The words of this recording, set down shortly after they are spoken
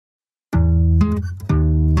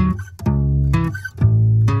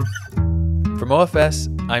OFS,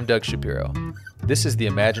 I'm Doug Shapiro. This is the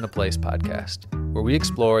Imagine a Place podcast, where we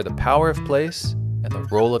explore the power of place and the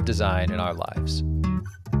role of design in our lives.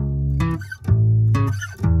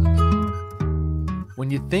 When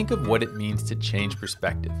you think of what it means to change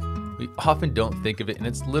perspective, we often don't think of it in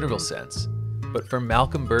its literal sense. But for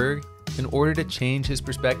Malcolm Berg, in order to change his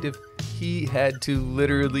perspective, he had to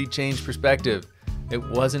literally change perspective. It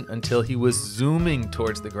wasn't until he was zooming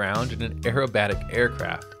towards the ground in an aerobatic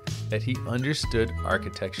aircraft that he understood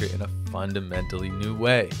architecture in a fundamentally new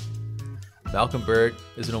way. Malcolm Berg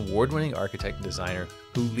is an award-winning architect and designer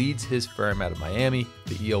who leads his firm out of Miami,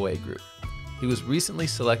 the EoA Group. He was recently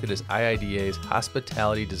selected as IIDA's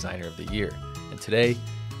Hospitality Designer of the Year, and today,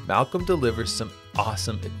 Malcolm delivers some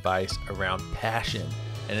awesome advice around passion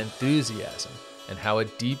and enthusiasm and how a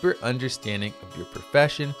deeper understanding of your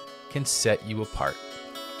profession can set you apart.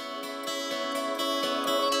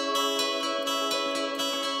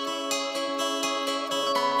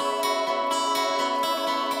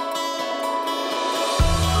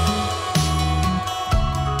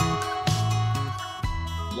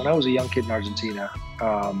 When I was a young kid in Argentina,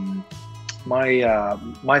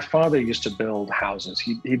 my father used to build houses.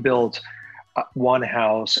 He built one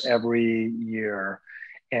house every year,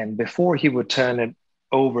 and before he would turn it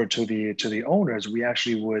over to the owners, we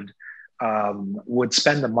actually would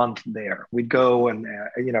spend a month there. We'd go and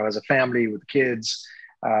as a family with kids,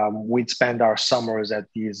 we'd spend our summers at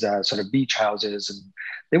these sort of beach houses, and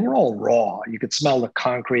they were all raw. You could smell the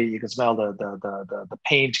concrete, you could smell the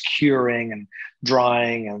paint curing and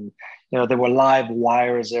drying, and there were live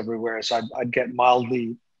wires everywhere. So I'd get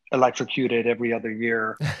mildly electrocuted every other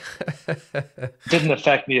year. Didn't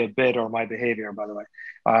affect me a bit or my behavior, by the way.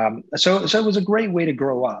 So it was a great way to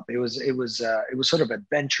grow up. It was sort of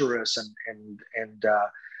adventurous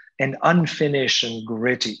and unfinished and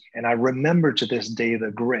gritty. And I remember to this day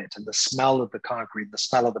the grit and the smell of the concrete, the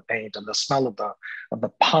smell of the paint, and the smell of the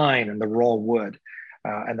pine and the raw wood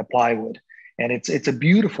and the plywood. And it's a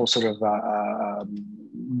beautiful sort of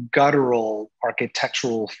guttural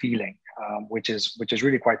architectural feeling, which is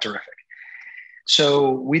really quite terrific.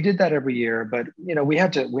 So we did that every year, but we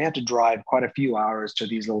had to drive quite a few hours to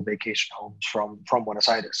these little vacation homes from Buenos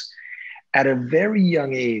Aires. At a very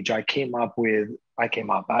young age, I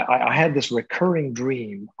had this recurring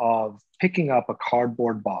dream of picking up a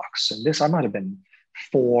cardboard box. And I might have been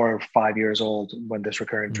 4 or 5 years old when this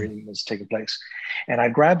recurring dream was taking place. And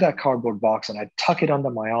I'd grab that cardboard box and I'd tuck it under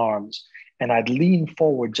my arms and I'd lean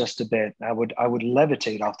forward just a bit. I would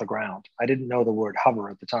levitate off the ground. I didn't know the word hover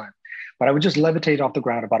at the time, but I would just levitate off the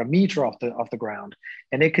ground about a meter off the ground,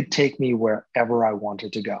 and it could take me wherever I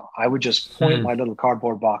wanted to go. I would just point my little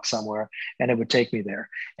cardboard box somewhere and it would take me there.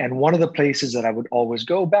 And one of the places that I would always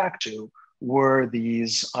go back to were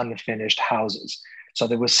these unfinished houses. So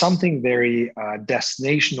there was something very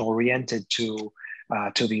destination oriented to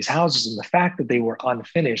these houses, and the fact that they were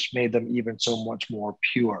unfinished made them even so much more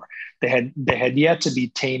pure. They had yet to be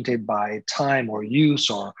tainted by time or use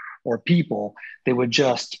or people. They were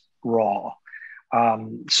just raw.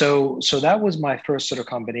 So that was my first sort of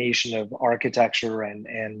combination of architecture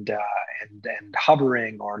and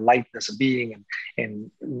hovering or lightness of being and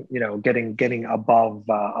getting above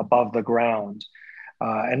the ground.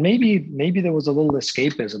 And maybe there was a little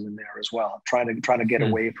escapism in there as well, trying to get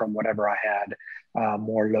away from whatever I had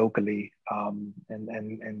more locally,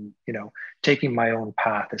 and taking my own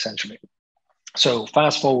path essentially. So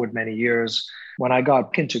fast forward many years, when I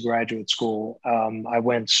got into graduate school, I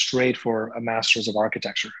went straight for a master's of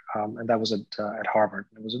architecture, and that was at Harvard.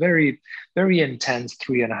 It was a very, very intense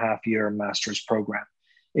 3.5-year master's program.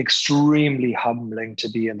 Extremely humbling to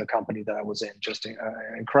be in the company that I was in. Just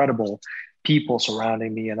incredible people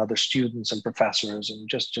surrounding me and other students and professors, and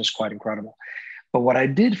just quite incredible. But what I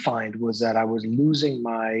did find was that I was losing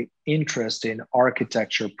my interest in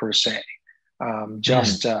architecture per se.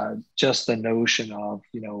 Just the notion of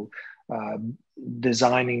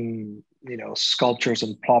designing sculptures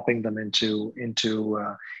and plopping them into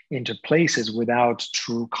places without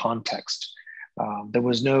true context. There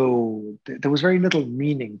was very little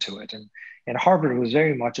meaning to it, and Harvard was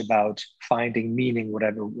very much about finding meaning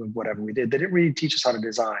whatever we did. They didn't really teach us how to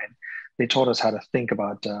design. They taught us how to think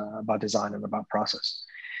about design and about process.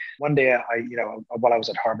 One day, while I was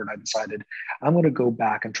at Harvard, I decided I'm going to go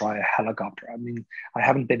back and try a helicopter. I mean, I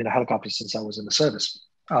haven't been in a helicopter since I was in the service.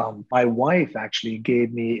 My wife actually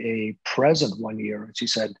gave me a present one year, and she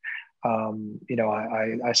said,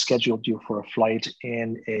 I scheduled you for a flight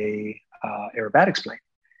in a aerobatics plane.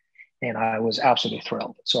 And I was absolutely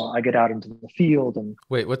thrilled. So I get out into the field and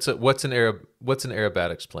wait, what's an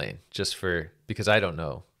aerobatics plane? Just because I don't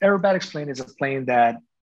know. Aerobatics plane is a plane that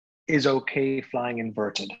is okay flying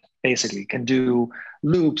inverted, basically, can do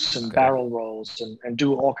loops and barrel rolls and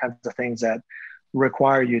do all kinds of things that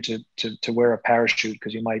require you to wear a parachute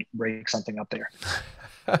because you might break something up there.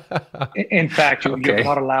 In fact, you're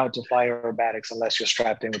not allowed to fly aerobatics unless you're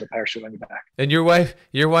strapped in with a parachute on your back. And your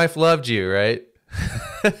wife loved you, right?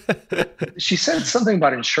 She said something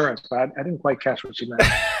about insurance, but I didn't quite catch what she meant.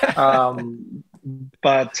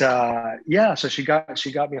 Yeah, so she got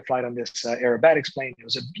me a flight on this aerobatics plane. It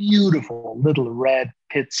was a beautiful little red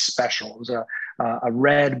Pitts Special. It was a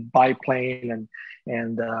red biplane,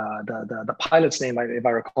 and the pilot's name, if I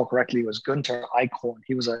recall correctly, was Gunther Eichhorn.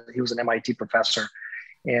 He was an MIT professor.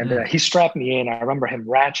 And he strapped me in. I remember him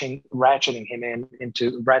ratcheting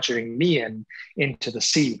me into the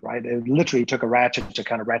seat, right? It literally took a ratchet to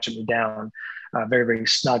kind of ratchet me down, very, very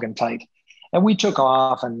snug and tight. And we took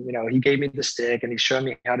off, and, he gave me the stick and he showed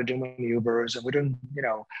me how to do maneuvers, and we're doing,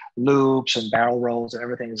 loops and barrel rolls, and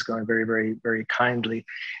everything is going very, very, very kindly.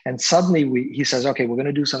 And suddenly he says, okay, we're going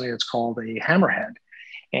to do something that's called a hammerhead.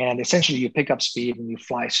 And essentially you pick up speed and you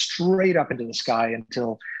fly straight up into the sky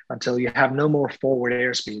until you have no more forward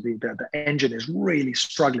airspeed. The engine is really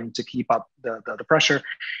struggling to keep up the pressure.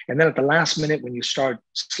 And then at the last minute, when you start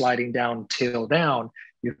sliding down, tail down,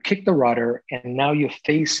 you kick the rudder, and now you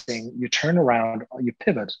turn around, you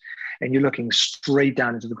pivot, and you're looking straight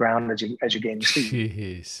down into the ground as you gain speed.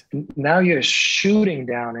 Jeez. Now you're shooting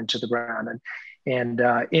down into the ground. And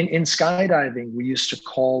in skydiving, we used to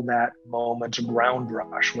call that moment ground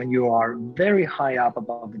rush. When you are very high up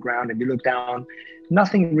above the ground and you look down,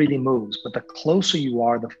 nothing really moves, but the closer you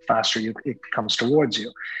are, the faster it comes towards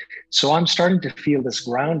you. So I'm starting to feel this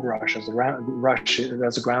ground rush as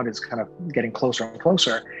the ground is kind of getting closer and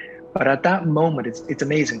closer. But at that moment, it's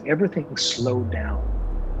amazing. Everything slowed down.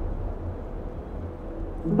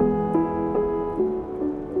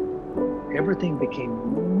 Everything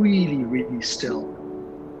became really, really still.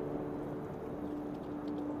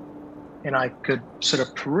 And I could sort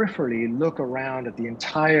of peripherally look around at the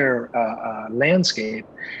entire landscape,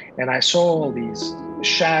 and I saw all these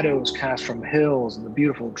shadows cast from hills and the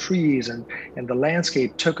beautiful trees, and the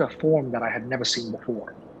landscape took a form that I had never seen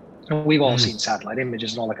before. And we've all seen satellite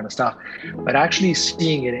images and all that kind of stuff, but actually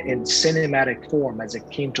seeing it in cinematic form as it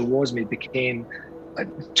came towards me became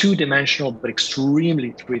two-dimensional, but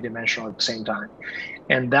extremely three-dimensional at the same time.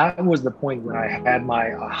 And that was the point when I had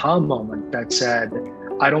my aha moment that said,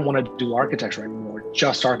 I don't want to do architecture anymore,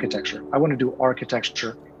 just architecture. I want to do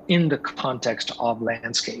architecture in the context of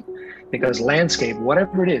landscape, because landscape,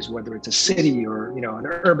 whatever it is, whether it's a city or an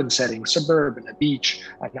urban setting, suburban, a beach,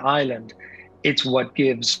 an island, it's what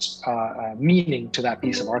gives meaning to that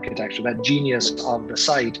piece of architecture. That genius of the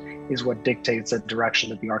site is what dictates the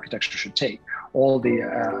direction that the architecture should take. All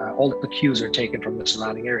the cues are taken from the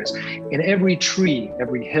surrounding areas. In every tree,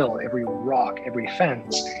 every hill, every rock, every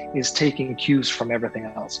fence is taking cues from everything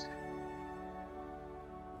else.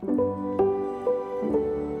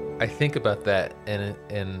 I think about that,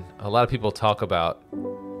 and a lot of people talk about,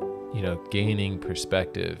 gaining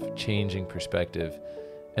perspective, changing perspective,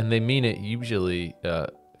 and they mean it usually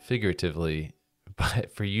figuratively,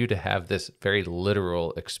 but for you to have this very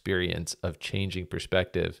literal experience of changing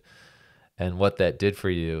perspective and what that did for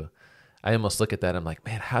you, I almost look at that, I'm like,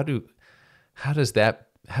 man, how does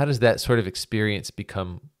that sort of experience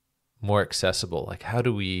become more accessible? Like, how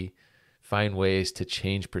do we find ways to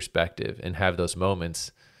change perspective and have those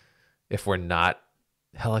moments if we're not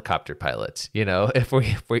helicopter pilots, if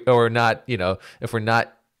we're not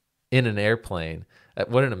in an airplane?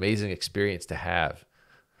 What an amazing experience to have.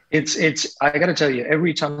 It's I got to tell you,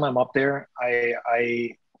 every time I'm up there, I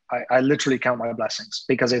literally count my blessings,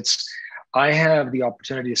 because I have the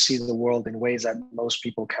opportunity to see the world in ways that most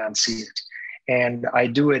people can't see it. And I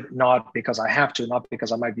do it not because I have to, not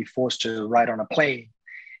because I might be forced to ride on a plane.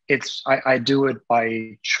 I do it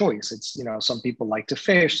by choice. Some people like to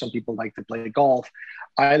fish, some people like to play golf.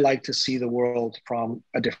 I like to see the world from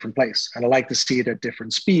a different place, and I like to see it at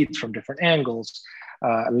different speeds, from different angles,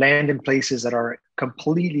 land in places that are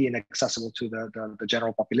completely inaccessible to the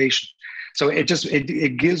general population. So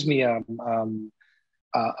it gives me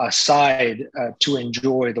a side to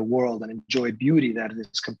enjoy the world and enjoy beauty that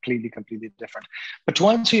is completely different. But to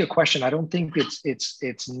answer your question, I don't think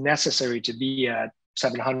it's necessary to be at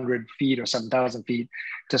 700 feet or 7,000 feet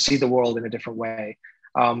to see the world in a different way.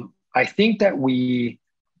 I think that we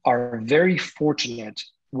are very fortunate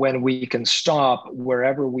when we can stop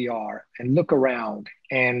wherever we are and look around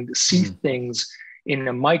and see things in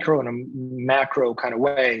a micro and a macro kind of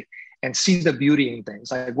way, and see the beauty in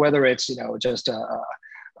things, like whether it's just a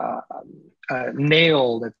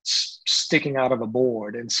nail that's sticking out of a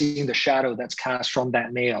board and seeing the shadow that's cast from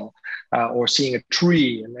that nail, or seeing a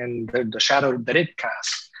tree and the shadow that it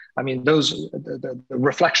casts. I mean, the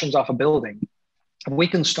reflections off a building, we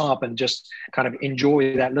can stop and just kind of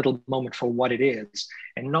enjoy that little moment for what it is,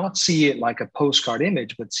 and not see it like a postcard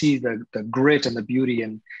image, but see the grit and the beauty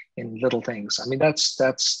in little things. I mean,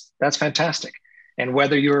 that's fantastic. And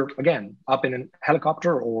whether you're, again, up in a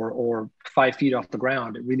helicopter or 5 feet off the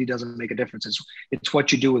ground, it really doesn't make a difference. It's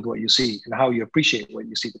what you do with what you see and how you appreciate what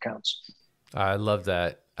you see that counts. I love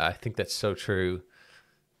that. I think that's so true.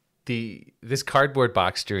 This cardboard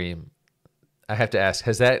box dream, I have to ask,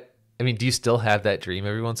 do you still have that dream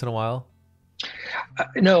every once in a while?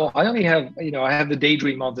 No, I only have, I have the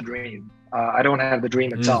daydream of the dream. I don't have the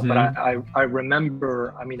dream itself, but I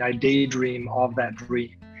remember, I daydream of that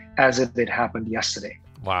dream as if it happened yesterday.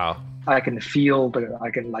 Wow. I can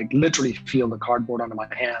like literally feel the cardboard under my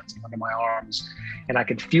hands and under my arms. And I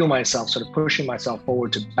can feel myself sort of pushing myself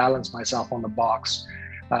forward to balance myself on the box.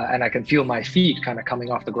 And I can feel my feet kind of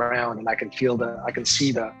coming off the ground, and I can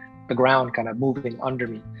see the ground kind of moving under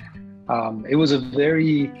me. It was a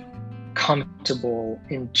very comfortable,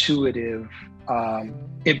 intuitive,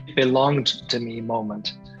 it belonged to me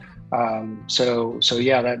moment. So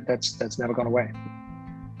yeah, that's never gone away.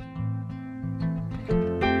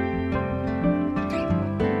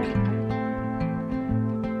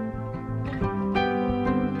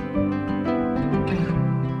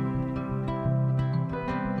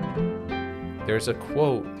 There's a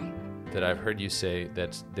quote that I've heard you say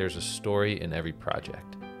that there's a story in every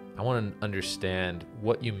project. I want to understand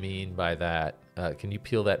what you mean by that. Can you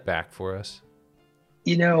peel that back for us?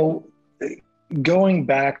 Going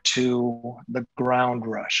back to the ground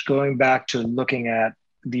rush, going back to looking at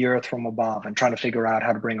the earth from above and trying to figure out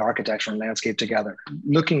how to bring architecture and landscape together,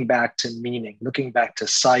 looking back to meaning, looking back to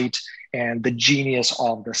sight and the genius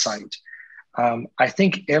of the site. I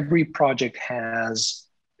think every project has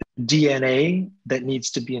DNA that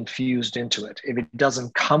needs to be infused into it. If it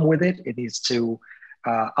doesn't come with it, it needs to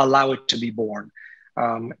allow it to be born.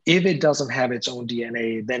 If it doesn't have its own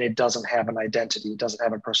DNA, then it doesn't have an identity. It doesn't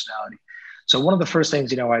have a personality. So one of the first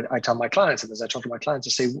things, I tell my clients, and as I talk to my clients, I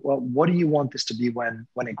say, well, what do you want this to be when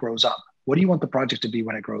it grows up? What do you want the project to be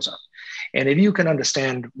when it grows up? And if you can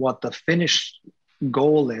understand what the finished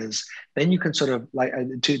goal is, then you can sort of, like,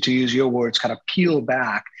 to use your words, kind of peel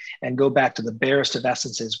back and go back to the barest of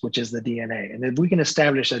essences, which is the DNA. And if we can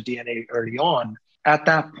establish that DNA early on, at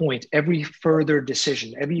that point, every further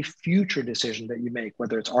decision, every future decision that you make,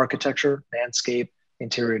 whether it's architecture, landscape,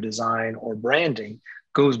 interior design, or branding,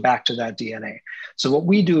 goes back to that DNA. So what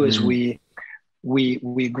we do is we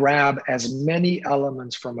grab as many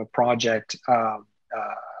elements from a project,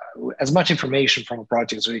 as much information from a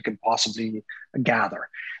project as we can possibly gather.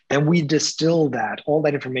 Then we distill all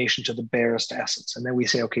that information to the barest essence. And then we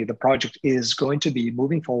say, okay, the project is going to be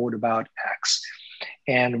moving forward about X.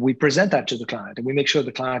 And we present that to the client, and we make sure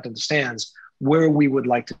the client understands where we would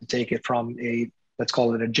like to take it from let's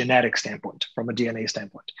call it a genetic standpoint, from a DNA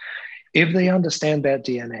standpoint. If they understand that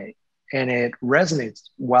DNA and it resonates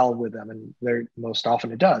well with them, and most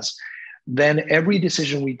often it does, then every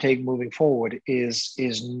decision we take moving forward is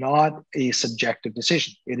not a subjective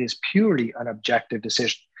decision. It is purely an objective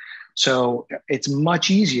decision. So it's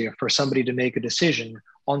much easier for somebody to make a decision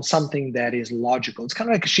on something that is logical. It's kind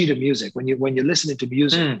of like a sheet of music. When you're listening to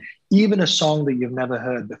music, even a song that you've never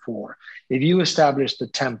heard before, if you establish the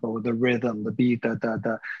tempo, the rhythm, the beat,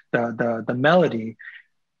 the melody,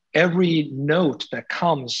 every note that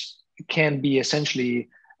comes can be essentially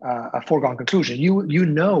a foregone conclusion. You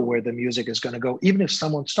know where the music is going to go. Even if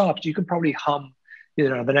someone stops, you can probably hum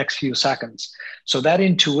the next few seconds. So that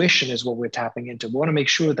intuition is what we're tapping into. We want to make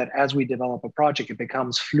sure that as we develop a project, it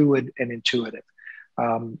becomes fluid and intuitive.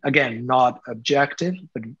 Again, not objective,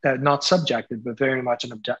 but not subjective, but very much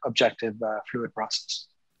an objective, fluid process.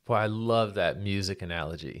 Well, I love that music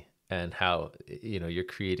analogy and how you're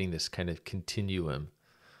creating this kind of continuum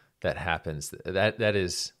that happens. That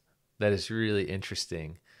is really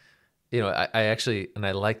interesting. I actually, and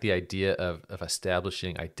I like the idea of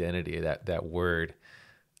establishing identity. That word,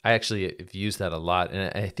 I actually have used that a lot,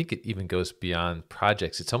 and I think it even goes beyond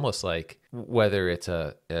projects. It's almost like whether it's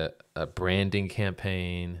a branding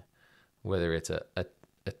campaign, whether it's a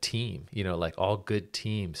team. Like all good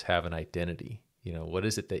teams have an identity. What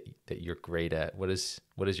is it that you're great at? What is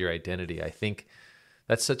your identity? I think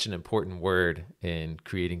that's such an important word in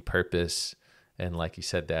creating purpose, and like you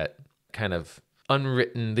said, that kind of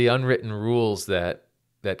the unwritten rules that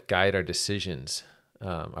guide our decisions.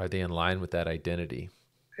 Are they in line with that identity?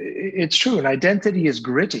 It's true. And identity is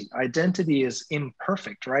gritty. Identity is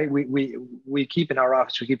imperfect, right? We keep in our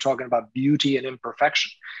office, we keep talking about beauty and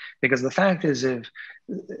imperfection, because the fact is, if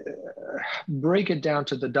break it down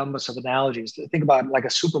to the dumbest of analogies, think about like a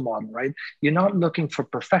supermodel, right? You're not looking for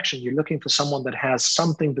perfection. You're looking for someone that has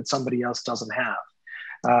something that somebody else doesn't have.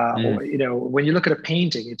 Or, when you look at a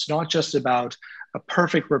painting, it's not just about a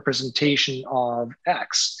perfect representation of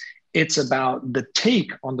X. It's about the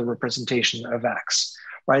take on the representation of X,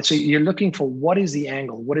 right? So you're looking for what is the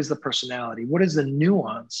angle, what is the personality, what is the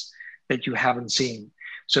nuance that you haven't seen.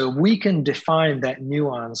 So we can define that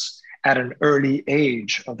nuance at an early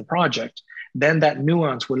age of the project, then that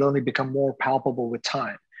nuance will only become more palpable with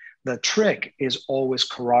time. The trick is always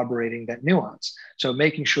corroborating that nuance. So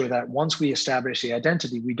making sure that once we establish the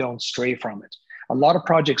identity, we don't stray from it. A lot of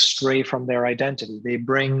projects stray from their identity. They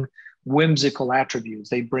bring whimsical attributes.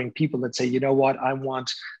 They bring people that say, you know what, I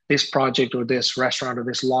want this project or this restaurant or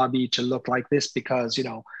this lobby to look like this because,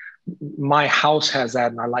 my house has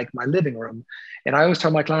that and I like my living room. And I always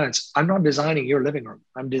tell my clients, I'm not designing your living room.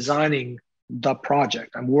 I'm designing the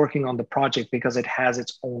project. I'm working on the project because it has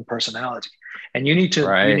its own personality. And you need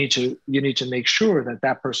to make sure that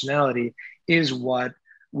that personality is what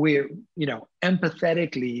we're,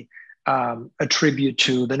 empathetically attribute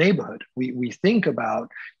to the neighborhood. We think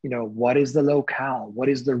about, what is the locale? What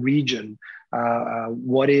is the region?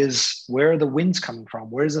 Where are the winds coming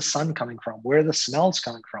from? Where is the sun coming from? Where are the smells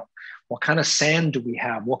coming from? What kind of sand do we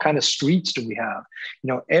have? What kind of streets do we have?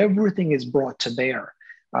 Everything is brought to bear.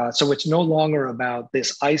 So it's no longer about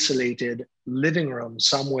this isolated living room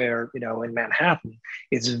somewhere, in Manhattan.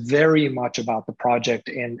 It's very much about the project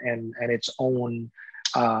and its own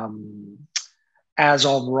as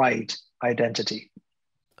of right identity.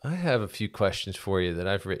 I have a few questions for you that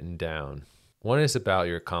I've written down. One is about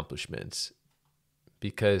your accomplishments,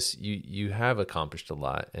 because you have accomplished a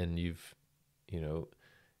lot and you've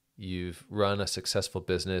run a successful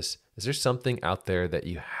business. Is there something out there that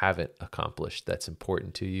you haven't accomplished that's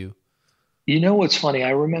important to you? What's funny?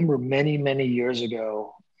 I remember many, many years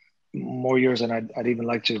ago, more years than I'd even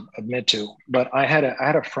like to admit to, but I had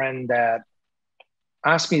a friend that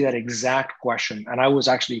asked me that exact question. And I was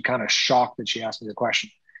actually kind of shocked that she asked me the question.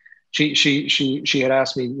 She had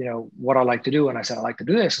asked me, what I like to do. And I said, I like to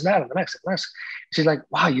do this and that and the next and the next. She's like,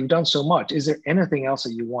 wow, you've done so much. Is there anything else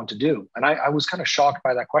that you want to do? And I was kind of shocked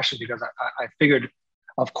by that question, because I figured,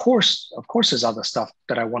 of course, there's other stuff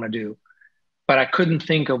that I want to do, but I couldn't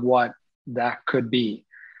think of what that could be.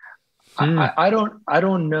 I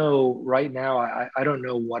don't know right now. I don't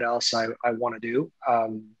know what else I want to do.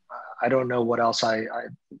 I don't know what else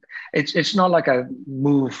it's not like I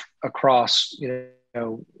move across,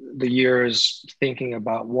 the years thinking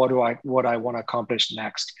about what I want to accomplish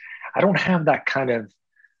next. I don't have that kind of,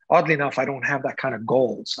 oddly enough, I don't have that kind of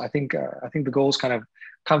goals. I think the goals kind of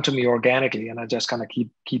come to me organically, and I just kind of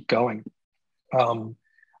keep going.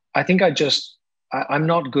 I think I'm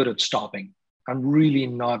not good at stopping. I'm really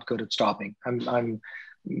not good at stopping. I'm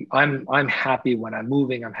happy when I'm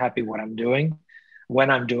moving. I'm happy when I'm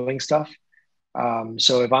doing stuff.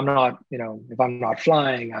 So if I'm not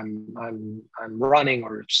flying, I'm running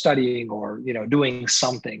or studying or doing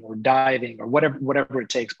something or diving or whatever it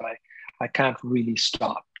takes. But I can't really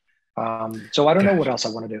stop. So I don't know what else I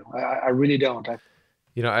want to do. I really don't.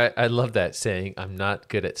 I love that saying. I'm not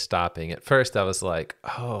good at stopping. At first, I was like,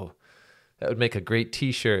 oh, that would make a great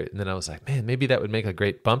T-shirt. And then I was like, man, maybe that would make a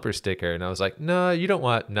great bumper sticker. And I was like, no, you don't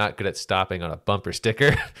want not good at stopping on a bumper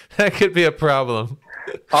sticker. That could be a problem.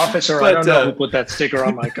 Officer, but, I don't know who put that sticker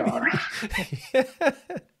on my car. Yeah.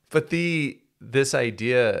 But this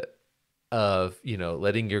idea of,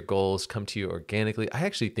 letting your goals come to you organically, I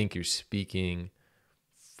actually think you're speaking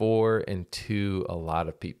for and to a lot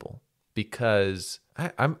of people, because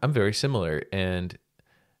I'm very similar. And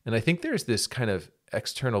I think there's this kind of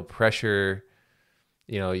external pressure,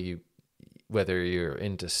 whether you're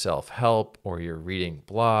into self-help or you're reading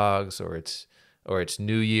blogs or it's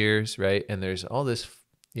New Year's, right? And there's all this,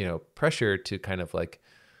 pressure to kind of like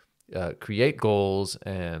create goals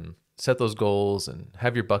and set those goals and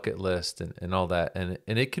have your bucket list and all that. And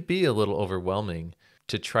it could be a little overwhelming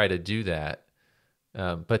to try to do that.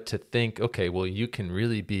 But to think, okay, well, you can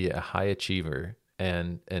really be a high achiever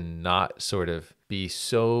and not sort of be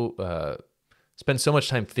so, spend so much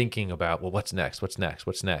time thinking about, well, what's next?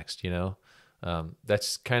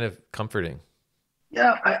 That's kind of comforting.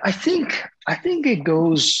 Yeah, I think it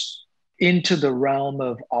goes into the realm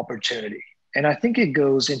of opportunity. And I think it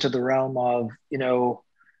goes into the realm of,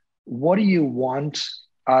 what do you want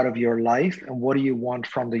out of your life and what do you want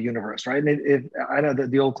from the universe, right? And if I know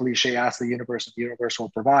that the old cliche, ask the universe and the universe will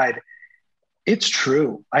provide. It's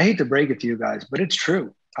true. I hate to break it to you guys, but it's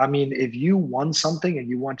true. I mean, if you want something and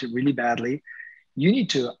you want it really badly, you need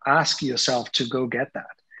to ask yourself to go get that.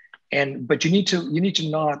 But you need to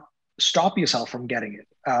not stop yourself from getting it.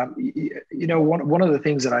 One of the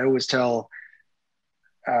things that I always tell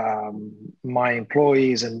my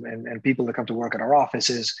employees and people that come to work at our office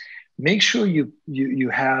is make sure you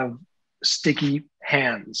have sticky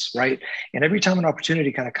hands, right? And every time an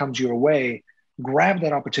opportunity kind of comes your way, grab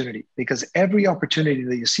that opportunity, because every opportunity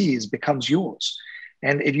that you see becomes yours.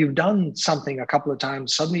 And if you've done something a couple of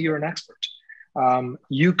times, suddenly you're an expert.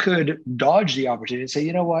 You could dodge the opportunity and say,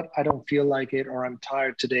 you know what, I don't feel like it, or I'm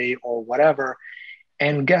tired today, or whatever.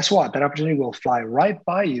 And guess what? That opportunity will fly right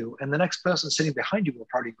by you, and the next person sitting behind you will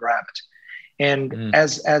probably grab it. And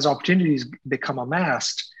as opportunities become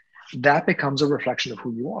amassed, that becomes a reflection of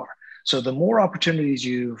who you are. So the more opportunities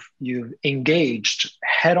you've engaged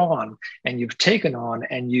head on, and you've taken on,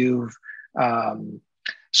 and you've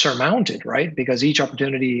surmounted, right? Because each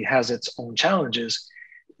opportunity has its own challenges.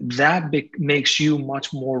 That makes you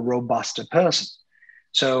much more robust a person.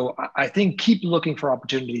 So I think keep looking for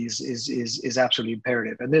opportunities is absolutely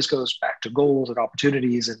imperative. And this goes back to goals and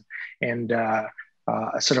opportunities and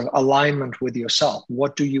sort of alignment with yourself.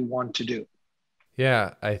 What do you want to do?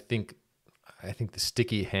 Yeah, I think the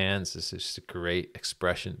sticky hands is just a great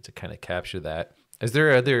expression to kind of capture that. Is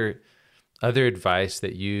there other advice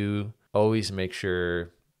that you always make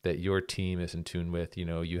sure that your team is in tune with? You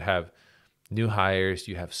know, you have new hires,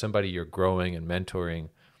 you have somebody you're growing and mentoring.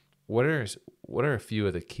 What are a few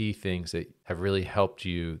of the key things that have really helped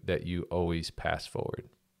you that you always pass forward?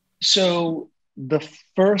 So the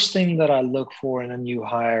first thing that I look for in a new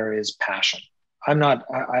hire is passion.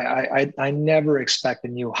 I never expect a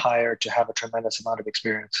new hire to have a tremendous amount of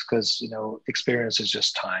experience, because, experience is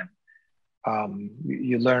just time.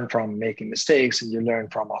 You learn from making mistakes, and you learn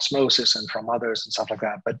from osmosis and from others and stuff like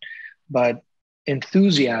that. But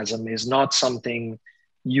enthusiasm is not something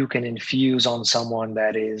you can infuse on someone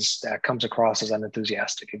that comes across as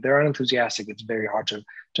unenthusiastic. If they're unenthusiastic, it's very hard to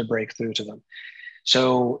break through to them.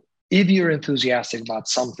 So if you're enthusiastic about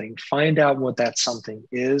something, find out what that something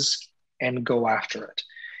is and go after it.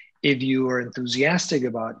 If you are enthusiastic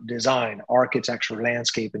about design, architecture,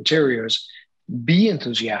 landscape, interiors, be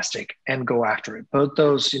enthusiastic and go after it. Put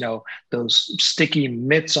those sticky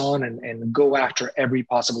mitts on and go after every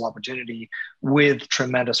possible opportunity with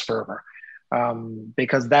tremendous fervor.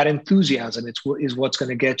 Because that enthusiasm is what's going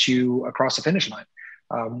to get you across the finish line.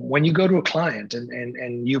 When you go to a client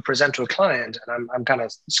and you present to a client, and I'm kind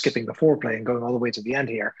of skipping the foreplay and going all the way to the end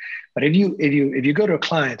here, but if you go to a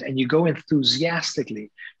client and you go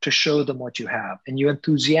enthusiastically to show them what you have, and you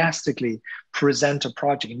enthusiastically present a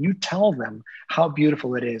project, and you tell them how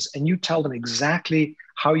beautiful it is, and you tell them exactly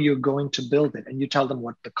how you're going to build it, and you tell them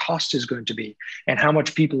what the cost is going to be and how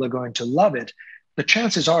much people are going to love it, the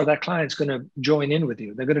chances are that client's going to join in with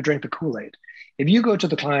you. They're going to drink the Kool-Aid. If you go to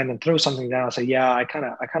the client and throw something down and say, yeah, I kind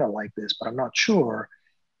of like this, but I'm not sure,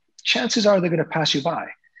 chances are they're going to pass you by.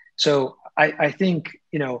 So I think,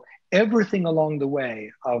 everything along the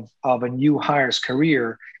way of a new hire's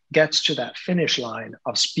career gets to that finish line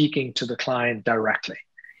of speaking to the client directly.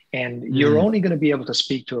 And you're only going to be able to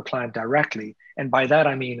speak to a client directly. And by that,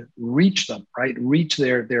 I mean, reach them, right? Reach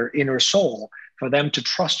their inner soul, for them to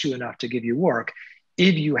trust you enough to give you work,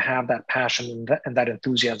 if you have that passion and that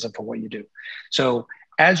enthusiasm for what you do. So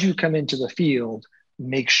as you come into the field,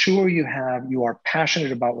 make sure you are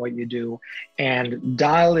passionate about what you do, and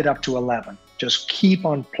dial it up to 11. Just keep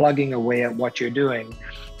on plugging away at what you're doing,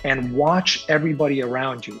 and watch everybody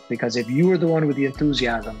around you. Because if you are the one with the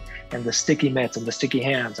enthusiasm and the sticky mitts and the sticky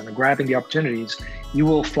hands and grabbing the opportunities, you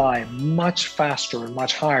will fly much faster and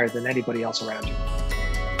much higher than anybody else around you.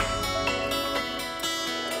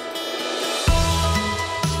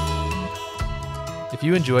 If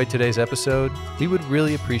you enjoyed today's episode, we would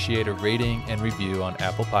really appreciate a rating and review on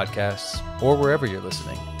Apple Podcasts or wherever you're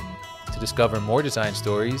listening. To discover more design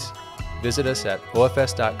stories, visit us at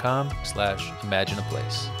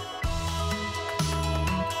ofs.com/imagineaplace.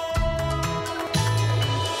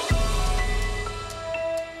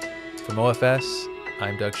 From OFS,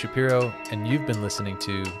 I'm Doug Shapiro, and you've been listening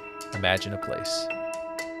to Imagine a Place.